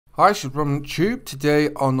Hi, this is from Tube. Today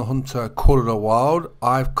on the Hunter Call of the Wild,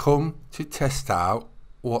 I've come to test out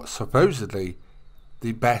what's supposedly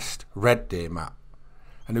the best red deer map.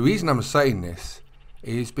 And the reason I'm saying this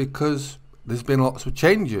is because there's been lots of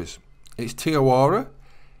changes. It's Te Awaroa,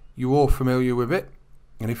 you're all familiar with it,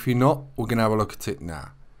 and if you're not, we're going to have a look at it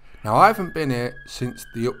now. Now, I haven't been here since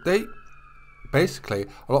the update. Basically,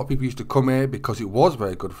 a lot of people used to come here because it was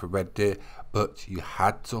very good for red deer, but you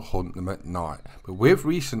had to hunt them at night. But with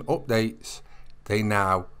recent updates, they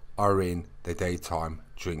now are in the daytime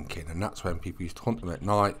drinking, and that's when people used to hunt them at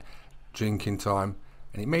night, drinking time,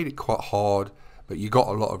 and it made it quite hard, but you got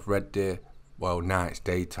a lot of red deer. Well, now it's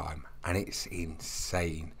daytime, and it's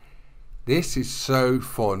insane. This is so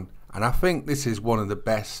fun, and I think this is one of the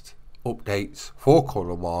best updates for Call of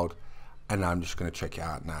the Wild, and I'm just going to check it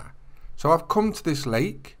out now. So I've come to this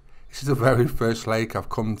lake. This is the very first lake I've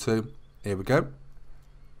come to. Here we go.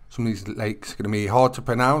 Some of these lakes are going to be hard to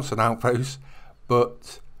pronounce, an outpost,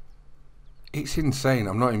 but it's insane.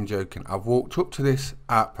 I'm not even joking. I've walked up to this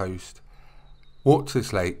outpost, walked to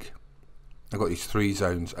this lake. I've got these 3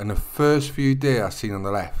 zones, and the first few deer I've seen on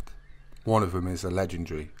the left, one of them is a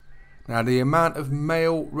legendary. Now, the amount of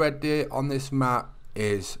male red deer on this map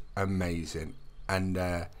is amazing, and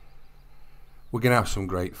we're going to have some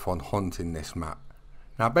great fun hunting this map.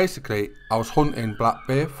 Now, basically, I was hunting black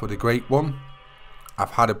bear for the great one.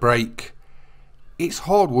 I've had a break. It's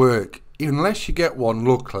hard work. Unless you get one,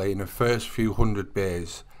 luckily, in the first few hundred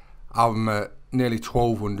bears. I'm nearly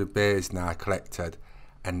 1,200 bears now collected,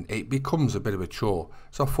 and it becomes a bit of a chore.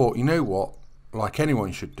 So I thought, you know what? Like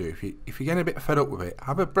anyone should do, if you're getting a bit fed up with it,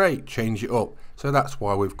 have a break, change it up. So that's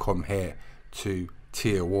why we've come here to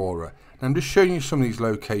Te Awaroa. And I'm just showing you some of these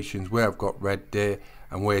locations where I've got red deer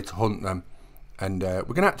and where to hunt them. And we're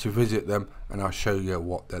going to actually visit them, and I'll show you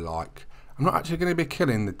what they're like. I'm not actually going to be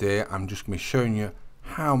killing the deer. I'm just going to be showing you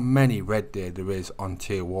how many red deer there is on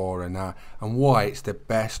Te Awaroa now, and why it's the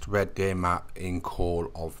best red deer map in Call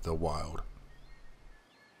of the Wild.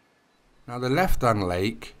 Now, the left-hand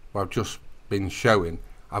lake where I've just been showing,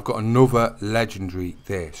 I've got another legendary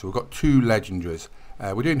there. So we've got 2 legendaries.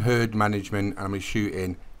 We're doing herd management, and I'm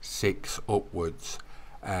shooting 6 upwards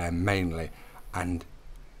mainly, and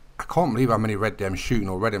I can't believe how many red deer I'm shooting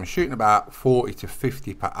already. I'm shooting about 40 to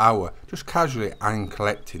 50 per hour, just casually, and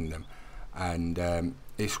collecting them, and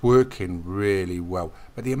it's working really well.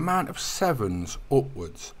 But the amount of 7s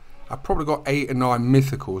upwards, I've probably got 8 or 9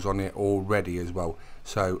 mythicals on it already as well.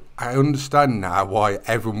 So I understand now why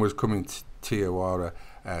everyone was coming to Te Awaroa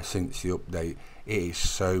since the update. It is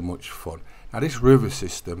so much fun. Now, this river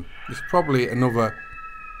system, there's probably another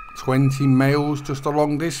 20 males just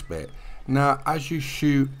along this bit. Now, as you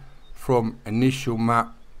shoot from initial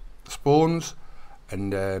map spawns,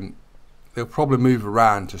 and they'll probably move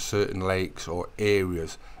around to certain lakes or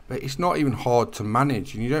areas, but it's not even hard to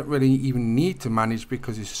manage, and you don't really even need to manage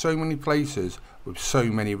because there's so many places with so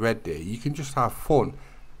many red deer. You can just have fun,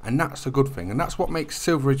 and that's a good thing, and that's what makes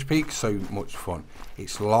Silveridge Peak so much fun.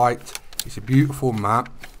 It's light, it's a beautiful map,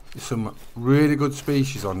 there's some really good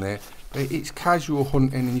species on there, but it's casual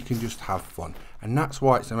hunting and you can just have fun, and that's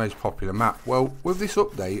why it's the most popular map. Well, with this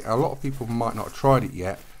update, a lot of people might not have tried it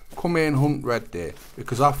yet. Come here and hunt red deer,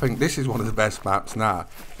 because I think this is one of the best maps now.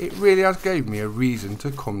 It really has gave me a reason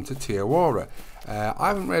to come to Te Awaroa. I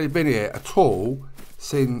haven't really been here at all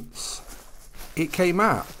since it came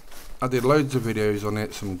out. I did loads of videos on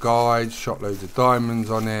it, some guides, shot loads of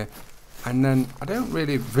diamonds on it, and then I don't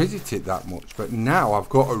really visit it that much, but now I've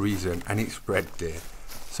got a reason, and it's red deer.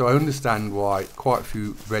 So I understand why quite a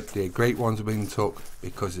few red deer great ones have been took,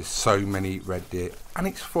 because there's so many red deer, and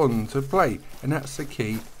it's fun to play, and that's the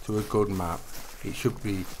key to a good map. It should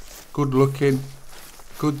be good looking,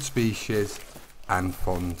 good species, and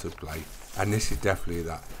fun to play, and this is definitely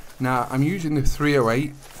that. Now, I'm using the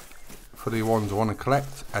 308 for the ones I want to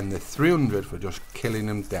collect, and the 300 for just killing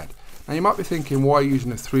them dead. Now, you might be thinking, why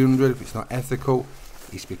using the 300 if it's not ethical?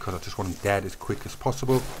 It's because I just want them dead as quick as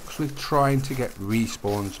possible, because we're trying to get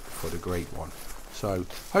respawns for the great one. So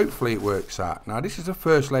hopefully it works out. Now, this is the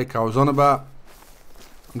first lake I was on about.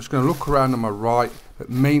 I'm just going to look around on my right, but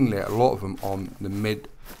mainly a lot of them on the mid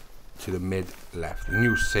to the mid left, and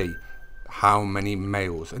you'll see how many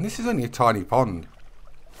males. And this is only a tiny pond,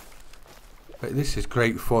 but this is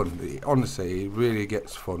great fun. Honestly, it really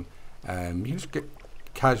gets fun. You just get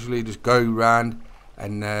casually just go around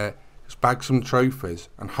and just bag some trophies,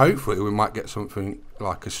 and hopefully we might get something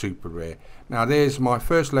like a super rare. Now, there's my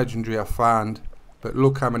first legendary I found, but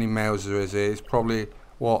look how many males there is here. It's probably,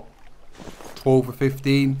 what, 12 or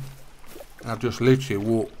 15. I've just literally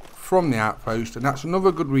walked from the outpost, and that's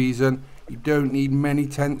another good reason you don't need many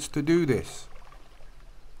tents to do this.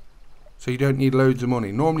 so you don't need loads of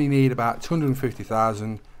money. Normally you need about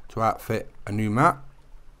 250,000 to outfit a new map.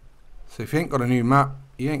 So if you ain't got a new map,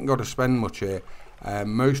 you ain't got to spend much here.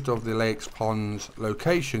 Most of the lakes, ponds,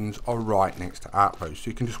 locations are right next to outposts,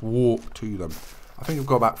 so you can just walk to them. I think I've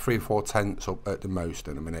got about 3 or 4 tents up at the most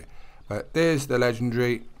in a minute. But there's the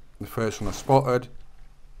legendary, the first one I spotted.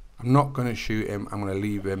 I'm not going to shoot him, I'm going to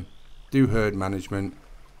leave him, do herd management.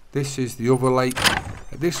 This is the other lake.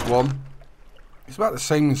 This one, it's about the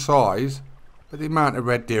same size, but the amount of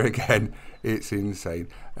red deer again, it's insane.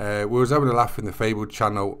 We was having a laugh in the Fabled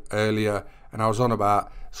channel earlier, and I was on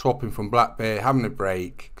about swapping from black bear, having a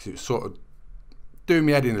break, because it was sort of doing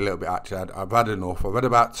me head in a little bit actually. I've had enough. I've had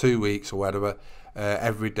about 2 weeks or whatever,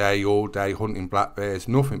 every day, all day, hunting black bears,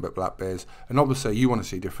 nothing but black bears. And obviously you want to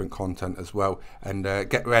see different content as well, and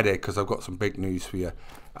get ready, because I've got some big news for you.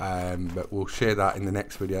 But we'll share that in the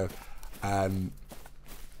next video.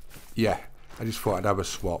 Yeah, I just thought I'd have a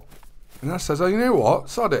swap. And I says, oh, you know what,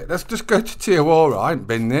 sod it, let's just go to Te Awaroa. I ain't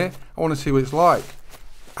been there, I want to see what it's like.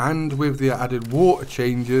 And with the added water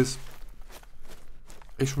changes,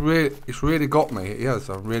 it's really got me. It has.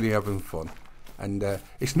 I'm really having fun, and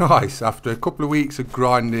it's nice after a couple of weeks of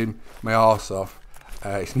grinding my arse off.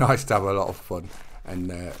 It's nice to have a lot of fun and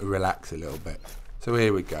relax a little bit. So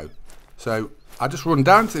here we go. So I just run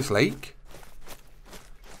down to this lake.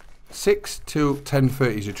 6 till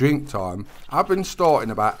 10:30 is a drink time. I've been starting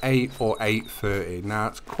about 8 or 8:30. Now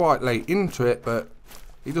it's quite late into it, but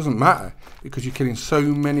it doesn't matter, because you're killing so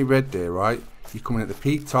many red deer, right? You're coming at the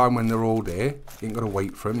peak time when they're all there. You ain't got to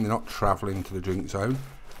wait for them. They're not travelling to the drink zone.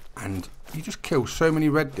 And you just kill so many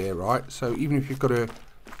red deer, right? So even if you've got to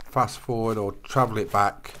fast forward or travel it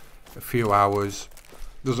back a few hours,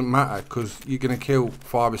 doesn't matter, because you're going to kill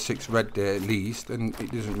 5 or 6 red deer at least, and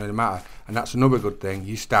it doesn't really matter. And that's another good thing.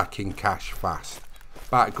 You're stacking cash fast.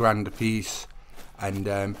 About £1,000 a piece.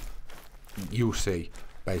 And you'll see,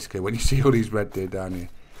 basically, when you see all these red deer down here.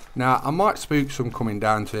 Now I might spook some coming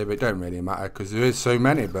down to here, but it don't really matter, because there is so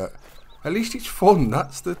many. But at least it's fun,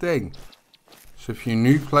 that's the thing. So if you're a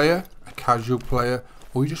new player, a casual player,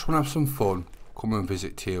 or you just want to have some fun, come and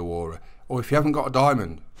visit Te Awaroa. Or if you haven't got a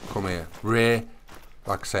diamond, come here. Rare,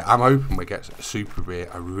 like I say, I'm hoping we get super rare,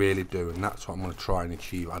 I really do, and that's what I'm going to try and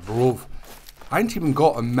achieve. I ain't even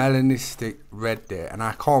got a melanistic red deer, and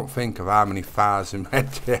I can't think of how many thousand red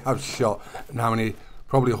deer I've shot, and how many,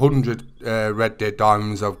 probably 100 red deer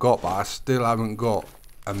diamonds I've got, but I still haven't got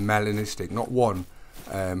a melanistic, not one,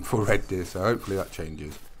 for red deer, so hopefully that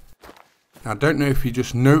changes. Now I don't know if you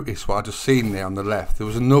just noticed what I just seen there on the left, there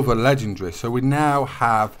was another legendary, so we now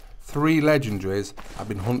have 3 legendaries. I've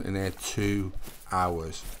been hunting here 2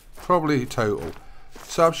 hours, probably total.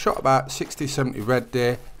 So I've shot about 60-70 red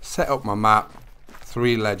deer, set up my map,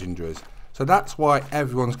 3 legendaries. So that's why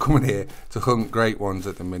everyone's coming here to hunt great ones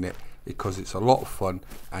at the minute, because it's a lot of fun,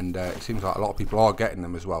 and it seems like a lot of people are getting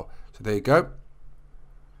them as well. So there you go.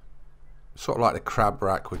 Sort of like the crab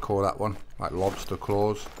rack, we call that one, like lobster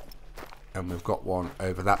claws. And we've got one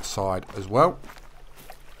over that side as well.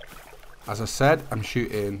 As I said, I'm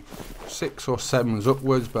shooting 6 or 7s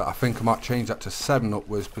upwards, but I think I might change that to 7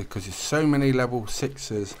 upwards, because there's so many level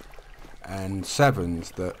 6s and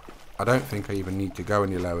 7s that I don't think I even need to go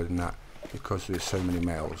any lower than that, because there's so many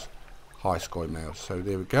males, high scoring males. So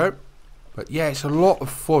there we go. But yeah, it's a lot of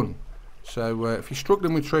fun. So if you're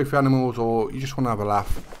struggling with trophy animals, or you just want to have a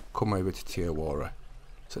laugh, come over to Te Awaroa.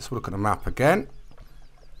 So let's have a look at the map again.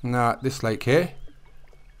 Now this lake here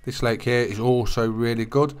is also really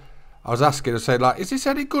good. I was asking, I said, like, is this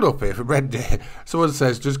any good up here for red deer? Someone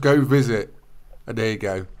says, just go visit. And there you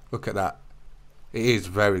go. Look at that. It is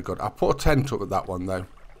very good. I put a tent up at that one, though,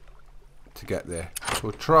 to get there. So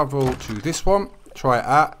we'll travel to this one, try it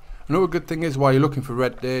out. Another good thing is, while you're looking for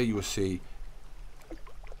red deer, you will see,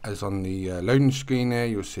 as on the loading screen there,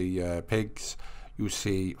 you'll see pigs, you'll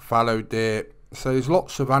see fallow deer. So there's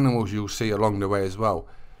lots of animals you'll see along the way as well.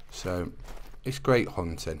 So it's great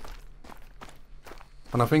hunting.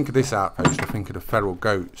 When I think of this outpost, I think of the feral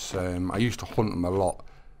goats. I used to hunt them a lot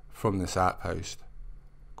from this outpost.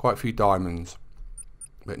 Quite a few diamonds.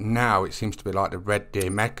 But now it seems to be like the red deer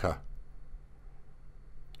mecca.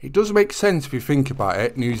 It does make sense if you think about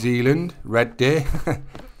it. New Zealand, red deer. I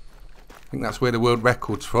think that's where the world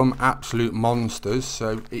record's from. Absolute monsters.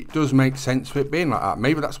 So it does make sense for it being like that.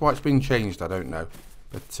 Maybe that's why it's been changed, I don't know.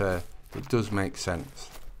 But it does make sense.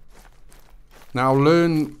 Now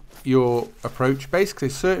learn your approach. Basically,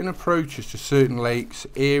 certain approaches to certain lakes,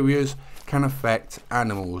 areas can affect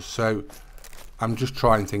animals. So I'm just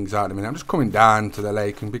trying things out at the minute. I'm just coming down to the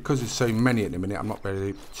lake, and because there's so many at the minute, I'm not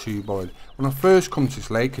really too bothered. When I first come to this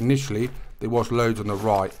lake, initially there was loads on the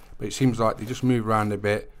right, but it seems like they just move around a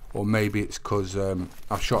bit, or maybe it's because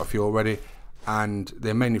I've shot a few already and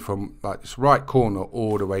they're mainly from like this right corner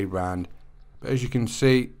all the way round. But as you can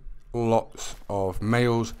see, lots of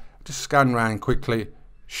males. Just scan round quickly,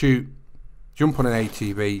 shoot, jump on an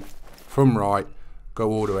ATV from right,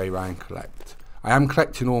 go all the way around, collect. I am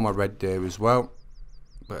collecting all my red deer as well,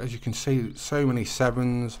 but as you can see, so many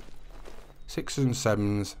 7s, 6s and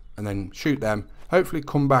 7s, and then shoot them, hopefully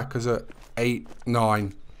come back as a 8,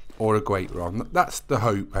 9 or a great rod. That's the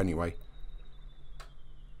hope anyway.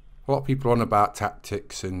 A lot of people are on about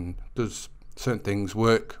tactics and does certain things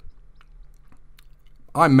work.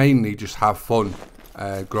 I mainly just have fun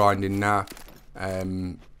grinding now.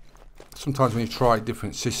 Sometimes when you try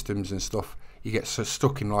different systems and stuff, you get so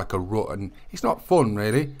stuck in like a rut and it's not fun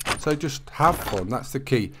really. So just have fun, that's the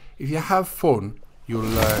key. If you have fun, you'll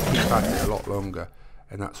keep at it a lot longer,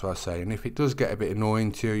 and that's what I say. And if it does get a bit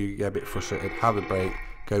annoying to you, you get a bit frustrated, have a break,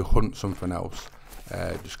 go hunt something else,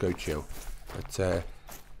 just go chill. But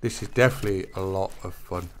this is definitely a lot of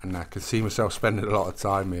fun, and I can see myself spending a lot of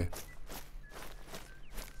time here.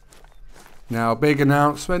 Now, a big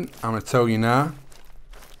announcement, I'm going to tell you now.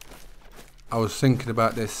 I was thinking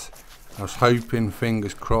about this, I was hoping,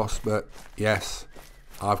 fingers crossed, but yes,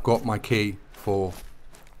 I've got my key for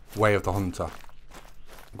Way of the Hunter.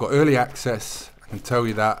 I've got early access, I can tell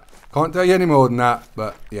you that. Can't tell you any more than that,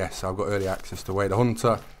 but yes, I've got early access to Way of the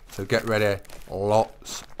Hunter. So get ready,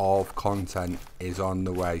 lots of content is on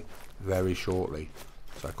the way very shortly.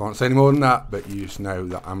 So I can't say any more than that, but you just know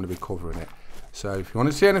that I'm going to be covering it. So if you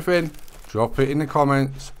want to see anything, drop it in the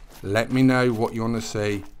comments, let me know what you want to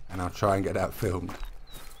see, and I'll try and get that filmed.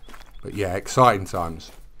 But yeah, exciting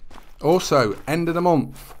times. Also, end of the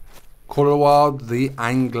month, Call of the Wild, the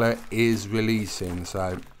Angler is releasing,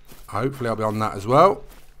 so hopefully I'll be on that as well.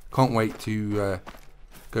 Can't wait to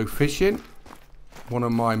go fishing. One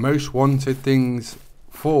of my most wanted things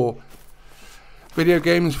for video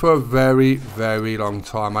games for a very, very long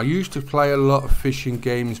time. I used to play a lot of fishing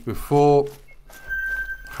games before,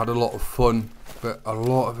 had a lot of fun, but a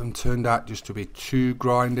lot of them turned out just to be too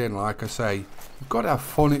grinding. Like I say, you've got to have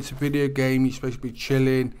fun. It's a video game, you're supposed to be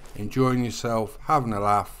chilling, enjoying yourself, having a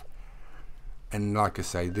laugh. And like I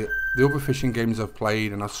say, the other fishing games I've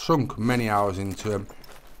played, and I've sunk many hours into them,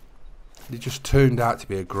 they just turned out to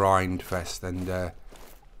be a grind fest. And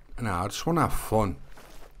no, I just want to have fun,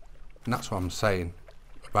 and that's what I'm saying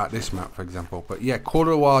about this map, for example. But yeah, Call of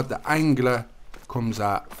the Wild, the Angler, comes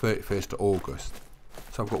out 31st of August.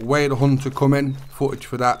 So I've got Way of the Hunter coming, footage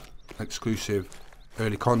for that, exclusive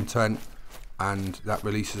early content, and that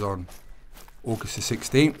releases on August the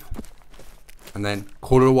 16th. And then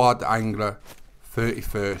Call of the Wild, the Angler,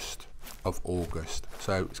 31st of August.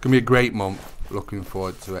 So it's going to be a great month, looking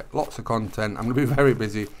forward to it. Lots of content, I'm going to be very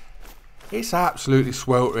busy. It's absolutely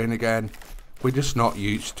sweltering again. We're just not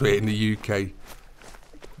used to it in the UK.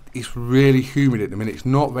 It's really humid at the minute. It's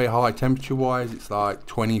not very high temperature wise. It's like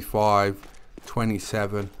 25,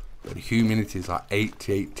 27. But the humidity is like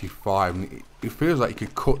 80, 85. And it feels like you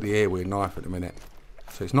could cut the air with a knife at the minute.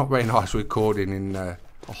 So it's not very nice recording in a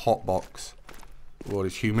hot box. Well,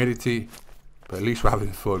 there's humidity, but at least we're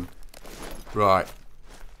having fun. Right.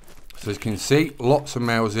 So as you can see, lots of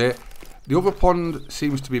males here. The other pond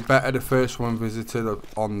seems to be better, the first one visited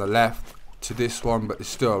on the left to this one, but there's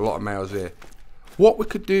still a lot of males here. What we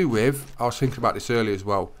could do with, I was thinking about this earlier as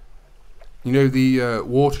well, you know the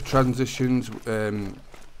water transitions where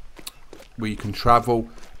you can travel.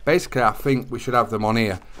 Basically, I think we should have them on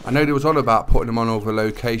here. I know there was on about putting them on other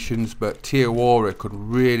locations, but Te Awaroa could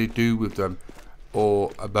really do with them,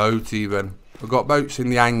 or a boat even. We've got boats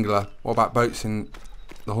in the Angler. What about boats in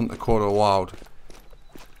the Hunter Call of the Wild?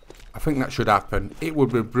 I think that should happen. It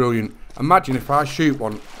would be brilliant. Imagine if I shoot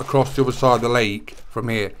one across the other side of the lake from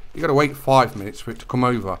here. You've got to wait 5 minutes for it to come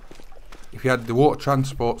over. If you had the water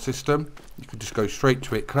transport system, you could just go straight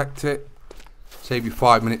to it, collect it, save you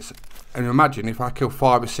 5 minutes. And imagine if I kill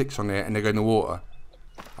 5 or 6 on there and they go in the water,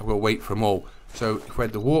 I've got to wait for them all. So if we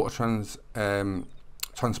had the water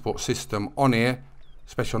transport system on here,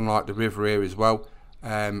 especially on like the river here as well,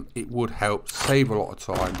 it would help save a lot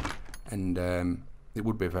of time, and it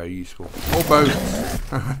would be very useful. Or boats.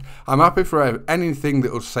 I'm happy for anything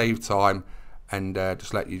that will save time and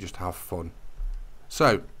just let you just have fun.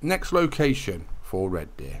 So next location for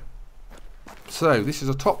red deer. So this is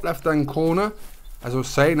a top left hand corner. As I was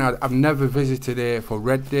saying, I've never visited here for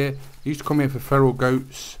red deer. I used to come here for feral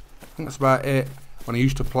goats. I think that's about it. When I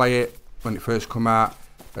used to play it when it first come out,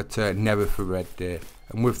 but never for red deer.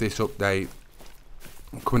 And with this update,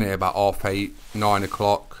 I'm coming here about 8:30, 9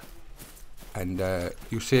 o'clock. And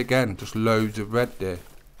you'll see again, just loads of red deer.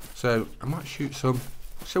 So I might shoot some.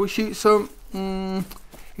 Shall we shoot some?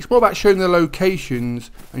 It's more about showing the locations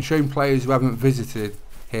and showing players who haven't visited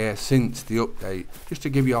here since the update, just to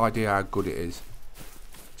give you an idea how good it is.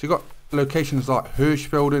 So you've got locations like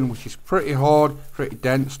Hirschfelden, which is pretty hard, pretty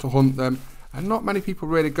dense to hunt them, and not many people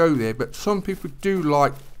really go there, but some people do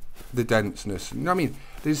like the denseness. You know what I mean?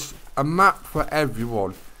 There's a map for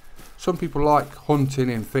everyone. Some people like hunting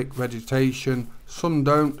in thick vegetation, some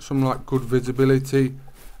don't, some like good visibility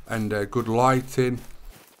and good lighting.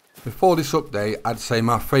 Before this update, I'd say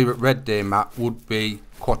my favourite red deer map would be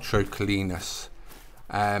Quattro Colinas.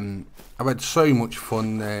 I've had so much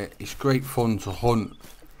fun there. It's great fun to hunt,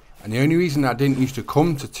 and the only reason I didn't used to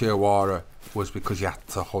come to Te Awaroa was because you had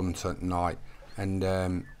to hunt at night, and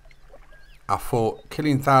I thought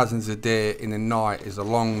killing thousands of deer in the night is a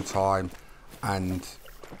long time and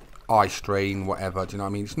eye strain, whatever, do you know what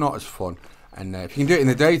I mean? It's not as fun. And if you can do it in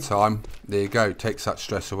the daytime, there you go, it takes that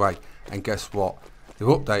stress away. And guess what? They've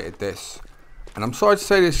updated this, and I'm sorry to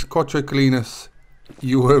say this, Quattro Colinas,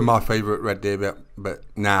 you were my favourite red deer, but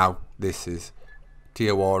now this is Te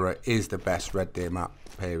Awaroa is the best red deer map,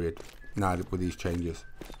 period, now with these changes.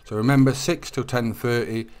 So remember, 6 till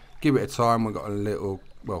 10:30, give it a time. We've got a little,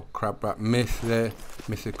 well, crabback myth there,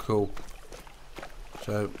 mythical.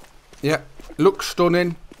 So yeah, looks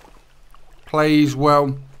stunning, plays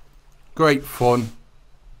well, great fun,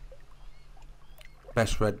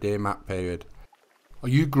 best red deer map, period. Are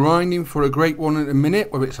you grinding for a great one at the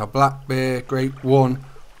minute? Whether it's a black bear great one,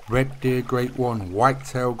 red deer great one,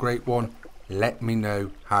 whitetail great one, let me know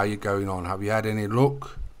how you're going on. Have you had any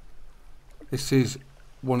luck? This is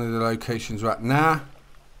one of the locations right now.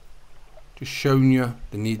 Just showing you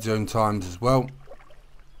the need zone times as well.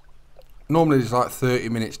 Normally there's like 30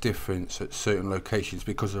 minutes difference at certain locations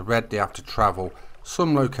because the red deer have to travel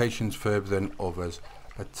some locations further than others.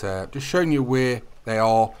 But just showing you where they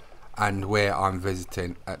are and where I'm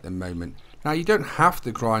visiting at the moment. Now you don't have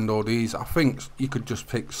to grind all these. I think you could just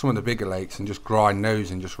pick some of the bigger lakes and just grind those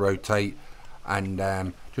and just rotate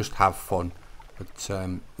and just have fun. But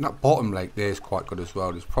that bottom lake there is quite good as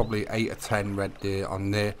well. There's probably 8 or 10 red deer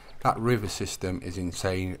on there. That river system is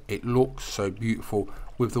insane. It looks so beautiful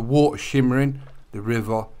with the water shimmering, the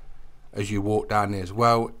river as you walk down there as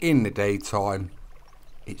well in the daytime.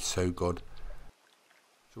 It's so good.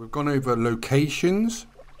 So we've gone over locations,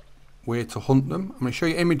 where to hunt them. I'm going to show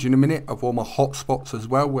you an image in a minute of all my hot spots as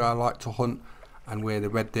well, where I like to hunt and where the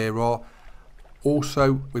red deer are.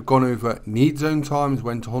 Also, we've gone over need zone times,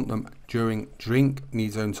 when to hunt them during drink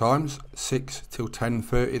need zone times, 6 till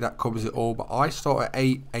 10:30, that covers it all. But I start at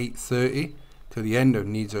 8:30 to the end of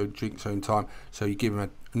need zone drink zone time, so you give them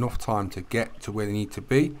enough time to get to where they need to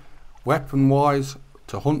be. Weapon wise,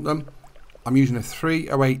 to hunt them, I'm using a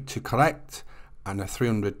 308 to collect and a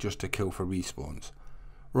 300 just to kill for respawns.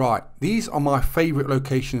 Right, these are my favourite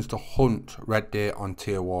locations to hunt red deer on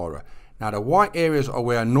Te Awaroa. Now the white areas are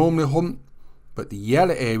where I normally hunt, but the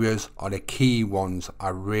yellow areas are the key ones I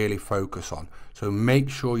really focus on. So make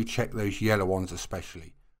sure you check those yellow ones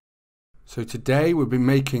especially. So today we've been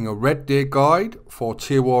making a red deer guide for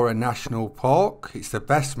Te Awaroa National Park. It's the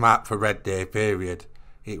best map for red deer, period.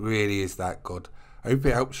 It really is that good. I hope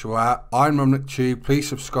it helps you out. I'm Tube. Please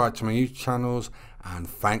subscribe to my YouTube channels and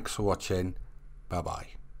thanks for watching. Bye bye.